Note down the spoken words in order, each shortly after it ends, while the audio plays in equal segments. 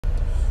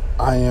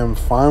I am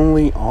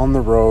finally on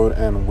the road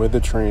and with a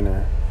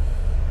trainer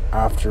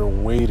after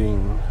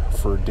waiting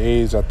for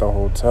days at the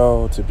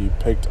hotel to be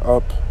picked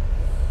up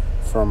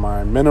for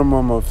my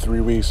minimum of 3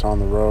 weeks on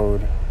the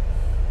road.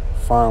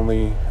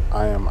 Finally,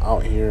 I am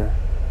out here.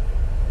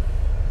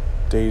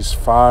 Days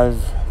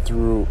 5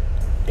 through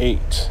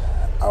 8,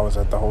 I was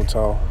at the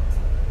hotel,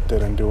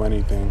 didn't do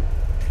anything.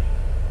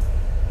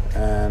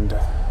 And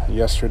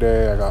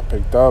yesterday I got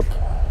picked up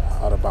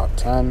at about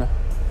 10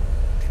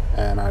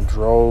 and I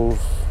drove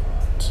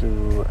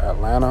to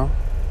Atlanta,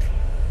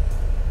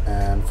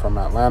 and from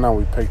Atlanta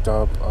we picked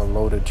up a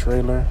loaded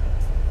trailer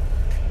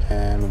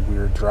and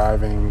we're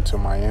driving to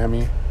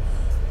Miami.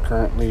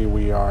 Currently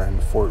we are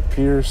in Fort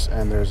Pierce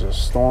and there's a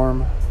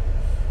storm,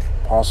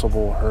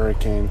 possible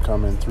hurricane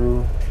coming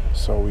through,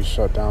 so we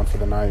shut down for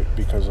the night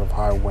because of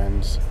high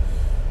winds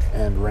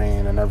and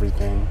rain and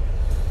everything.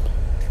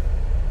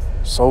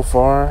 So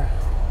far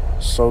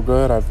so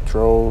good. I've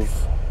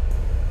drove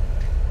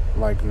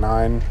like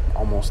 9,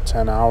 almost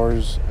 10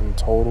 hours in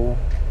total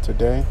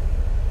today,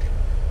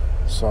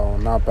 so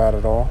not bad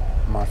at all.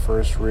 My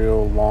first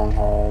real long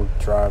haul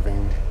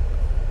driving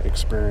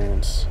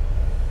experience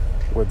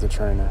with the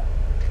trainer.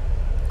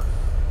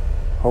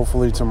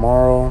 Hopefully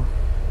tomorrow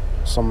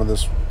some of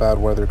this bad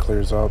weather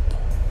clears up,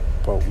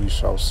 but we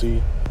shall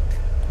see.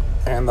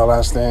 And the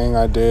last thing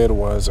I did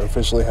was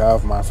officially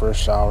have my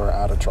first shower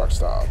at a truck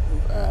stop,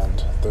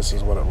 and this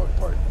is what it looked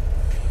like.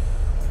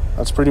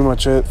 That's pretty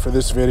much it for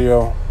this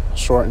video.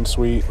 Short and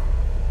sweet.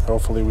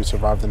 Hopefully we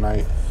survive the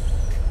night.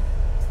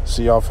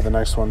 See y'all for the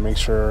next one. Make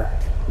sure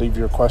leave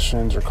your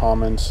questions or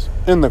comments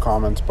in the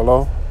comments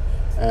below,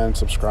 and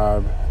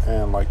subscribe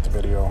and like the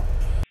video.